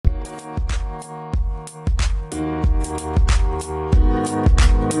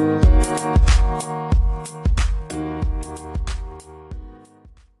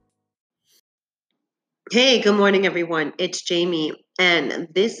Hey, good morning, everyone. It's Jamie, and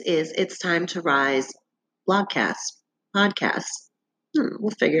this is It's Time to Rise blogcast, podcast.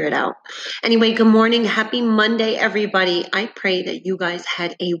 We'll figure it out. Anyway, good morning. Happy Monday, everybody. I pray that you guys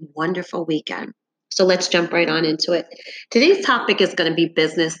had a wonderful weekend. So let's jump right on into it. Today's topic is going to be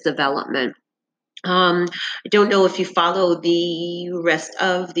business development. I don't know if you follow the rest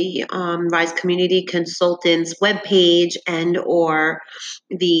of the Rise Community Consultants webpage and or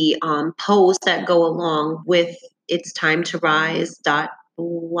the posts that go along with It's Time to Rise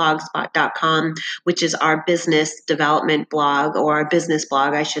blogspot.com, which is our business development blog, or our business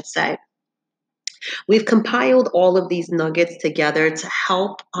blog, I should say. We've compiled all of these nuggets together to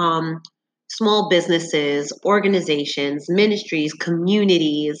help small businesses, organizations, ministries,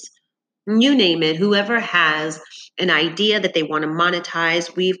 communities, you name it, whoever has an idea that they want to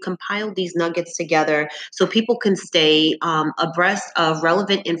monetize. We've compiled these nuggets together so people can stay abreast of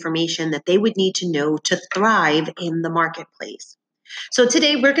relevant information that they would need to know to thrive in the marketplace. So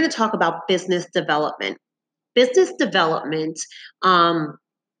today we're going to talk about business development. Business development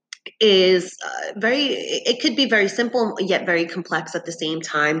is it could be very simple yet very complex at the same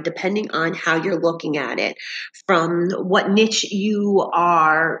time, depending on how you're looking at it, from what niche you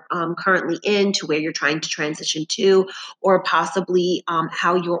are currently in to where you're trying to transition to, or possibly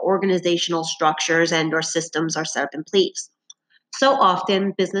how your organizational structures and or systems are set up in place. So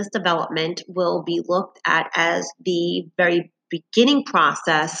often business development will be looked at as the very beginning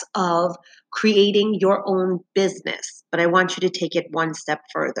process of creating your own business, but I want you to take it one step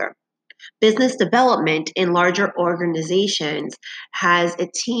further. Business development in larger organizations has a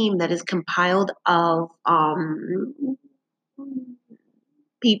team that is compiled of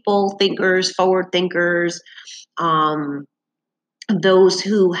people, thinkers, forward thinkers, um, those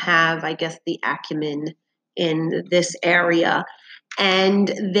who have, I guess, the acumen in this area. And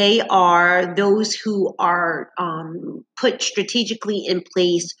they are those who are put strategically in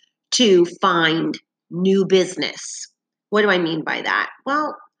place to find new business. What do I mean by that?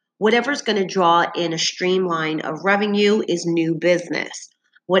 Well, whatever's going to draw in a streamline of revenue is new business.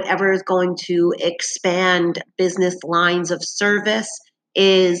 Whatever is going to expand business lines of service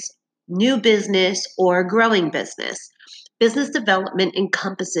is new business or growing business. Business development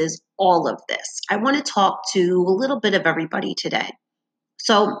encompasses all of this. I want to talk to a little bit of everybody today.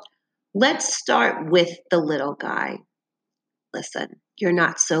 So let's start with the little guy. Listen, you're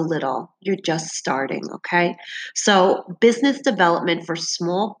not so little. You're just starting, okay? So, business development for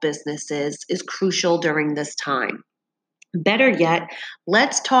small businesses is crucial during this time. Better yet,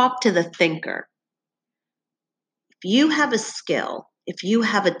 let's talk to the thinker. If you have a skill, if you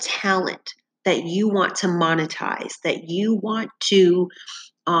have a talent that you want to monetize, that you want to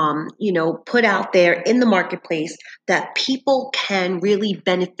put out there in the marketplace that people can really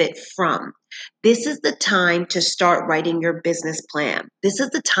benefit from. This is the time to start writing your business plan. This is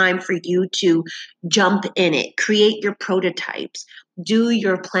the time for you to jump in it, create your prototypes, do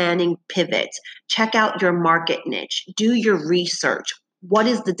your planning pivots, check out your market niche, do your research. What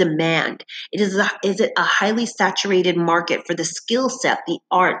is the demand? Is it a highly saturated market for the skill set, the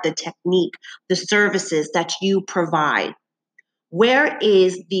art, the technique, the services that you provide? Where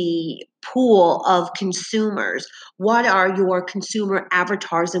is the pool of consumers? What are your consumer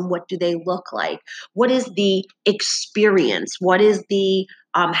avatars and what do they look like? What is the experience? What is the,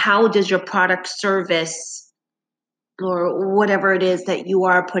 how does your product service or whatever it is that you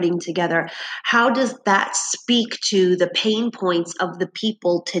are putting together, how does that speak to the pain points of the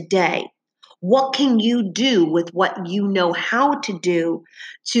people today? What can you do with what you know how to do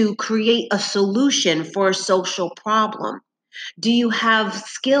to create a solution for a social problem? Do you have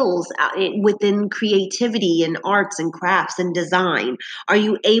skills within creativity and arts and crafts and design? Are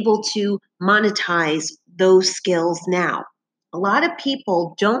you able to monetize those skills now? A lot of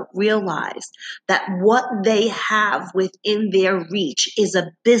people don't realize that what they have within their reach is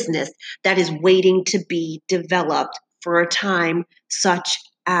a business that is waiting to be developed for a time such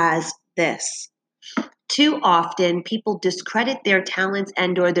as this. Too often, people discredit their talents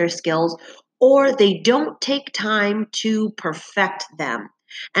and or their skills, or they don't take time to perfect them.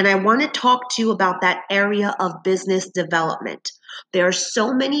 And I want to talk to you about that area of business development. There are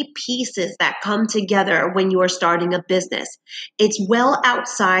so many pieces that come together when you are starting a business. It's well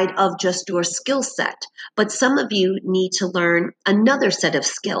outside of just your skill set, but some of you need to learn another set of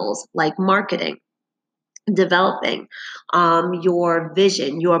skills like marketing, developing your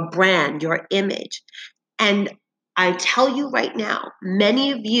vision, your brand, your image. And I tell you right now,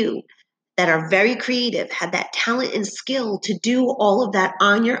 many of you that are very creative, have that talent and skill to do all of that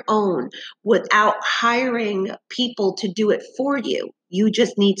on your own without hiring people to do it for you. You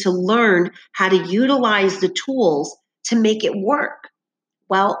just need to learn how to utilize the tools to make it work.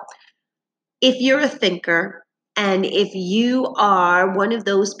 Well, if you're a thinker and if you are one of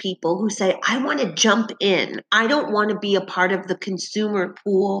those people who say, I want to jump in, I don't want to be a part of the consumer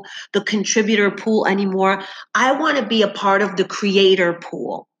pool, the contributor pool anymore. I want to be a part of the creator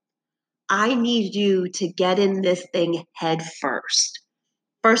pool. I need you to get in this thing head first.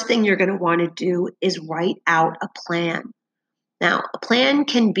 First thing you're going to want to do is write out a plan. Now, a plan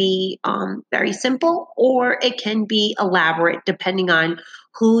can be very simple or it can be elaborate depending on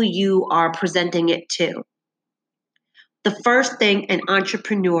who you are presenting it to. The first thing an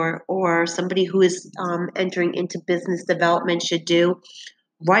entrepreneur or somebody who is entering into business development should do,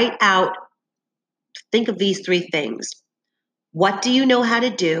 write out, think of these three things. What do you know how to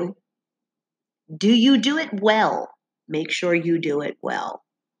do? Do you do it well? Make sure you do it well.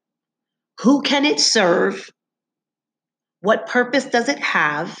 Who can it serve? What purpose does it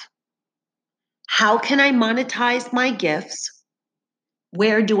have? How can I monetize my gifts?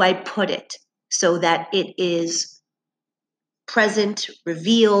 Where do I put it so that it is present,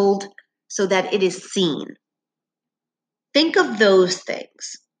 revealed, so that it is seen? Think of those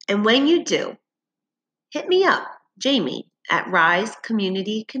things. And when you do, hit me up, Jamie, at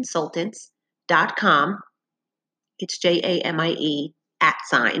risecommunityconsultants.com. It's JAMIE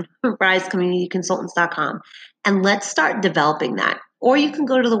 @ risecommunityconsultants.com. And let's start developing that. Or you can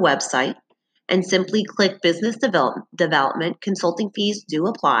go to the website and simply click business development. Consulting fees do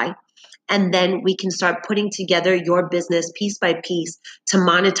apply. And then we can start putting together your business piece by piece to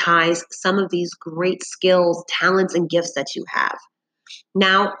monetize some of these great skills, talents, and gifts that you have.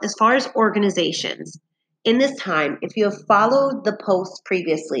 Now, as far as organizations, in this time, if you have followed the posts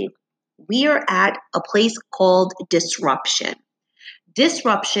previously, we are at a place called disruption.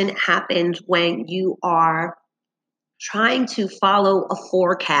 Disruption happens when you are trying to follow a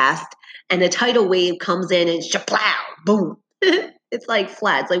forecast and a tidal wave comes in and shaplow, boom. It's like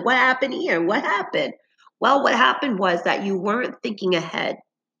flat. It's like, what happened here? What happened? Well, what happened was that you weren't thinking ahead.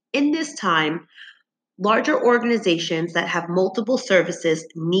 In this time, larger organizations that have multiple services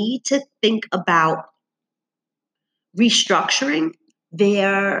need to think about restructuring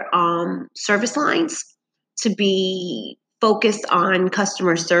their service lines to be focused on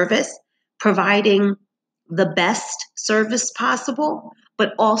customer service, providing the best service possible,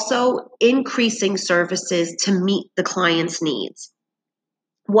 but also increasing services to meet the client's needs.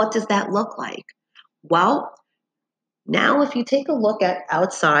 What does that look like? Well, now if you take a look at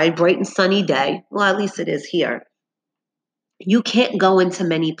outside, bright and sunny day, well, at least it is here, you can't go into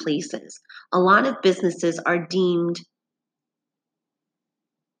many places. A lot of businesses are deemed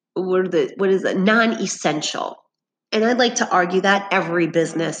non-essential. And I'd like to argue that every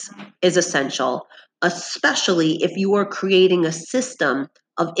business is essential, especially if you are creating a system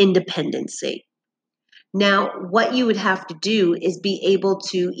of independency. Now, what you would have to do is be able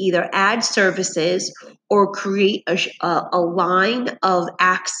to either add services or create a line of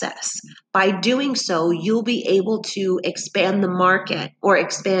access. By doing so, you'll be able to expand the market or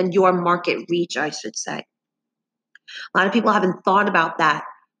expand your market reach, I should say. A lot of people haven't thought about that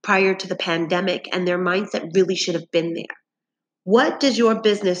prior to the pandemic, and their mindset really should have been there. What does your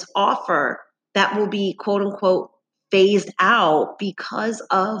business offer that will be quote unquote phased out because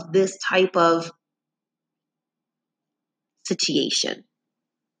of this type of situation?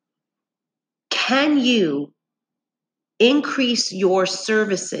 Can you increase your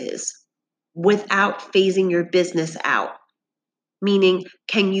services without phasing your business out? Meaning,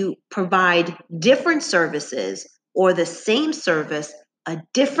 can you provide different services or the same service a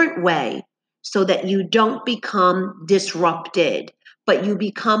different way so that you don't become disrupted, but you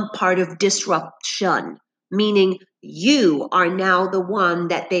become part of disruption? Meaning, you are now the one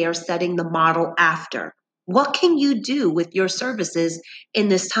that they are setting the model after. What can you do with your services in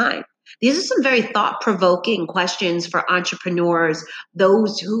this time? These are some very thought-provoking questions for entrepreneurs,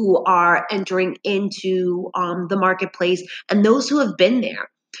 those who are entering into the marketplace, and those who have been there.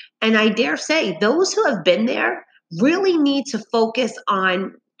 And I dare say those who have been there really need to focus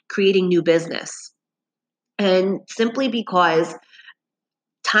on creating new business. And simply because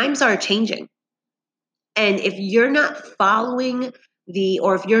times are changing. And if you're not following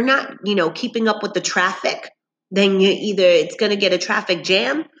or if you're not, keeping up with the traffic, then it's going to get a traffic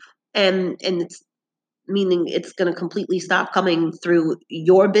jam and it's meaning it's going to completely stop coming through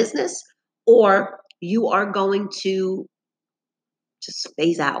your business, or you are going to just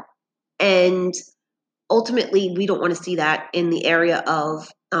phase out. And ultimately, we don't want to see that in the area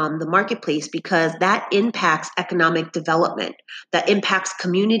of the marketplace, because that impacts economic development, that impacts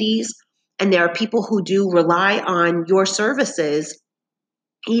communities. And there are people who do rely on your services,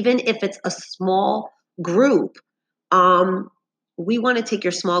 even if it's a small group. We want to take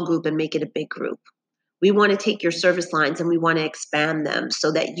your small group and make it a big group. We want to take your service lines and we want to expand them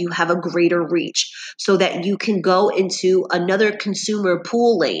so that you have a greater reach, so that you can go into another consumer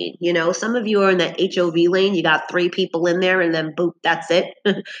pool lane. Some of you are in the HOV lane. You got 3 people in there and then boop, that's it.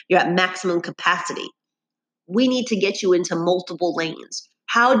 You're at maximum capacity. We need to get you into multiple lanes.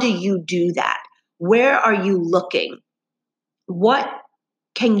 How do you do that? Where are you looking? What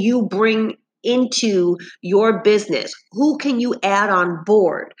can you bring into your business? Who can you add on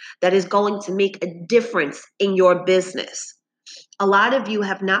board that is going to make a difference in your business? A lot of you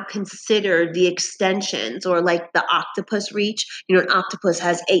have not considered the extensions, or like the octopus reach. An octopus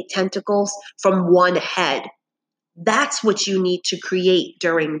has 8 tentacles from one head. That's what you need to create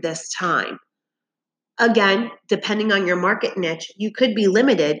during this time. Again, depending on your market niche, you could be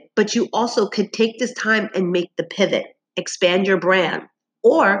limited, but you also could take this time and make the pivot, expand your brand,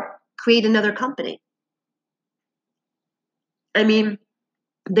 or create another company. I mean,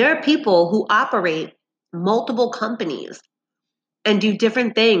 there are people who operate multiple companies and do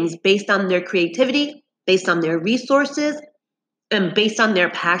different things based on their creativity, based on their resources, and based on their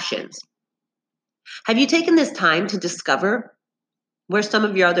passions. Have you taken this time to discover where some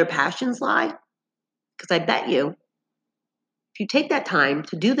of your other passions lie? Because I bet you, if you take that time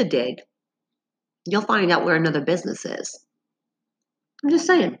to do the dig, you'll find out where another business is. I'm just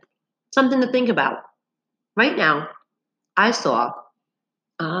saying, something to think about. Right now, I saw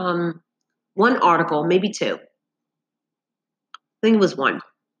one article, maybe 2. I think it was 1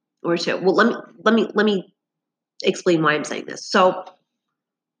 or 2. Well, let me explain why I'm saying this. So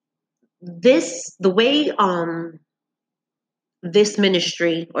the way this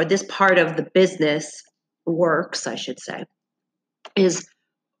ministry, or this part of the business works, I should say, is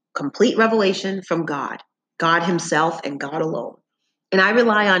complete revelation from God Himself and God alone. And I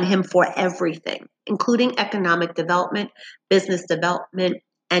rely on Him for everything, including economic development, business development,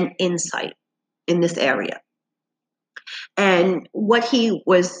 and insight in this area. And what He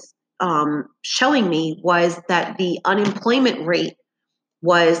was showing me was that the unemployment rate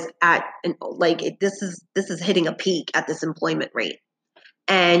was at this is hitting a peak at this employment rate.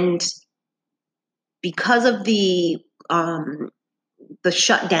 And because of the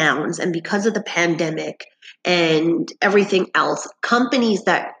shutdowns, and because of the pandemic and everything else, companies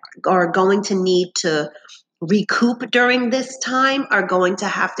that are going to need to recoup during this time are going to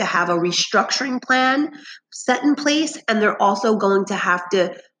have a restructuring plan set in place, and they're also going to have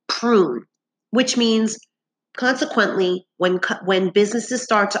to prune, which means consequently when businesses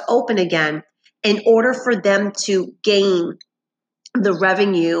start to open again, in order for them to gain the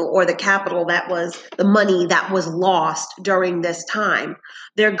revenue or the capital, that was the money that was lost during this time,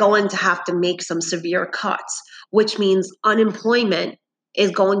 they're going to have to make some severe cuts, which means unemployment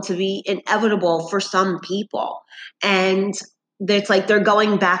is going to be inevitable for some people. And it's like they're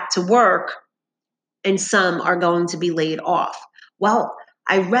going back to work and some are going to be laid off. Well,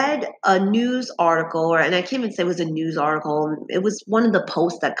 I read a news article, and I can't even say it was a news article. It was one of the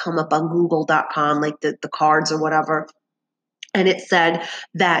posts that come up on google.com, like the cards or whatever. And it said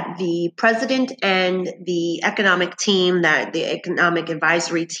that the president and the economic team, that the economic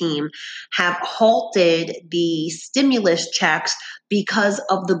advisory team, have halted the stimulus checks because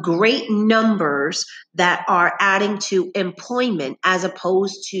of the great numbers that are adding to employment as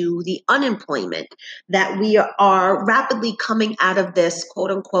opposed to the unemployment, that we are rapidly coming out of this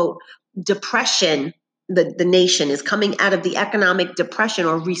quote unquote depression. The nation is coming out of the economic depression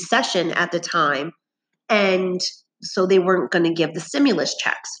or recession at the time. And so they weren't going to give the stimulus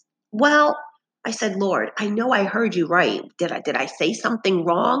checks. Well, I said, Lord, I know I heard you right. Did I say something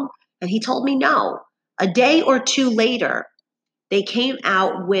wrong? And He told me no. A day or 2 later, they came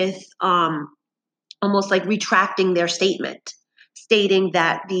out with almost like retracting their statement, stating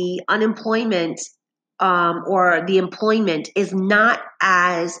that the unemployment or the employment is not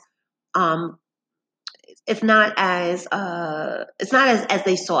as it's not as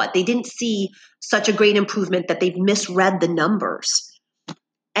they saw it. They didn't see such a great improvement, that they've misread the numbers.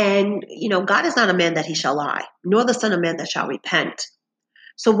 And God is not a man that He shall lie, nor the son of man that shall repent.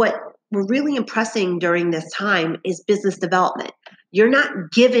 So what we're really impressing during this time is business development. You're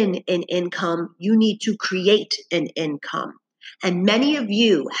not given an income, you need to create an income. And many of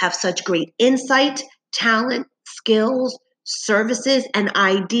you have such great insight, talent, skills, services, and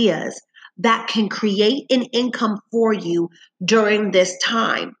ideas that can create an income for you during this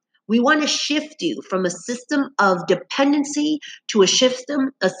time. We want to shift you from a system of dependency to a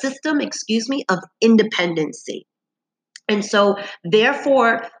system, of independency. And so,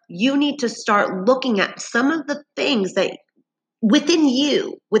 therefore, you need to start looking at some of the things that within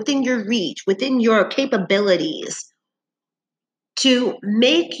you, within your reach, within your capabilities to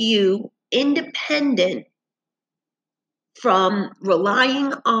make you independent from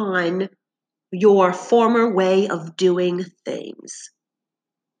relying on your former way of doing things.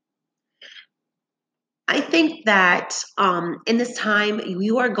 I think that in this time,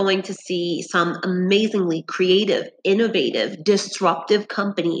 you are going to see some amazingly creative, innovative, disruptive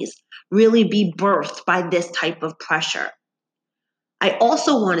companies really be birthed by this type of pressure. I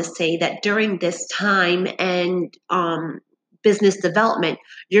also want to say that during this time and business development,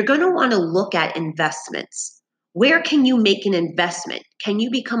 you're going to want to look at investments. Where can you make an investment? Can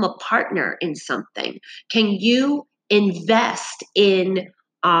you become a partner in something? Can you invest in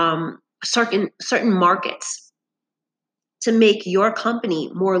certain markets to make your company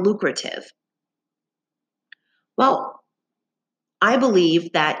more lucrative? Well, I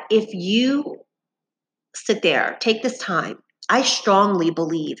believe that if you sit there, take this time, I strongly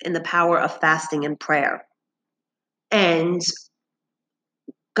believe in the power of fasting and prayer. And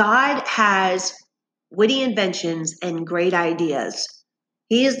God has witty inventions and great ideas.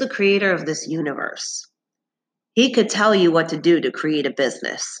 He is the creator of this universe. He could tell you what to do to create a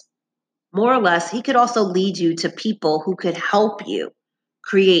business. More or less, he could also lead you to people who could help you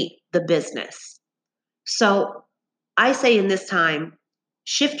create the business. So I say in this time,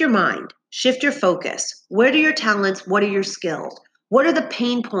 shift your mind, shift your focus. What are your talents? What are your skills? What are the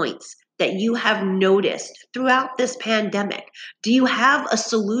pain points that you have noticed throughout this pandemic? Do you have a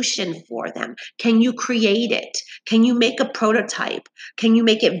solution for them? Can you create it? Can you make a prototype? Can you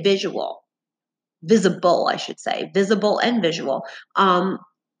make it visible, I should say, visible and visual,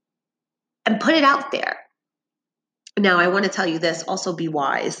 and put it out there? Now, I want to tell you this, also be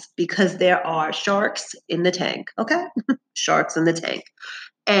wise, because there are sharks in the tank, okay? Sharks in the tank.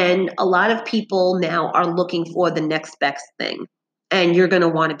 And a lot of people now are looking for the next best thing. And you're going to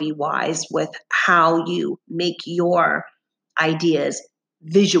want to be wise with how you make your ideas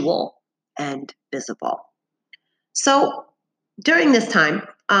visual and visible. So during this time,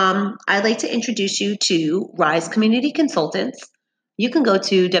 I'd like to introduce you to Rise Community Consultants. You can go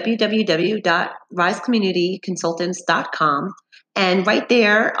to www.risecommunityconsultants.com, and right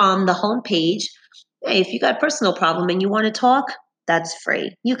there on the home page, hey, if you got a personal problem and you want to talk, that's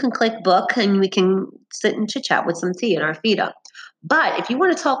free. You can click book and we can sit and chit chat with some tea and our feet up. But if you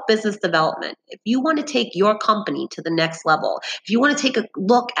want to talk business development, if you want to take your company to the next level, if you want to take a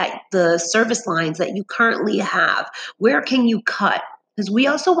look at the service lines that you currently have, where can you cut? Because we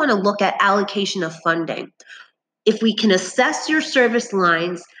also want to look at allocation of funding. If we can assess your service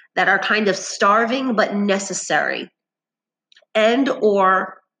lines that are kind of starving but necessary and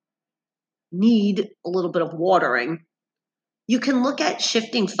or need a little bit of watering, you can look at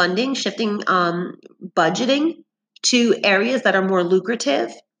shifting funding, shifting budgeting to areas that are more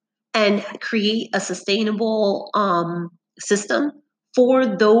lucrative and create a sustainable system for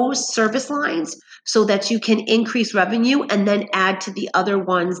those service lines so that you can increase revenue and then add to the other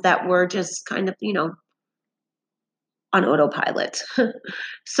ones that were just kind of, on autopilot.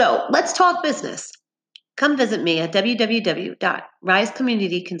 So let's talk business. Come visit me at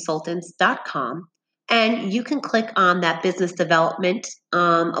www.risecommunityconsultants.com, and you can click on that business development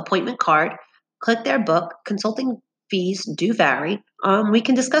appointment card. Click their book. Consulting fees do vary. We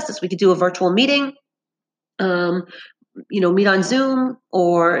can discuss this. We could do a virtual meeting, meet on Zoom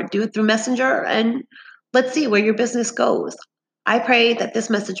or do it through Messenger, and let's see where your business goes. I pray that this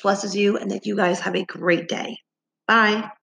message blesses you and that you guys have a great day. Bye.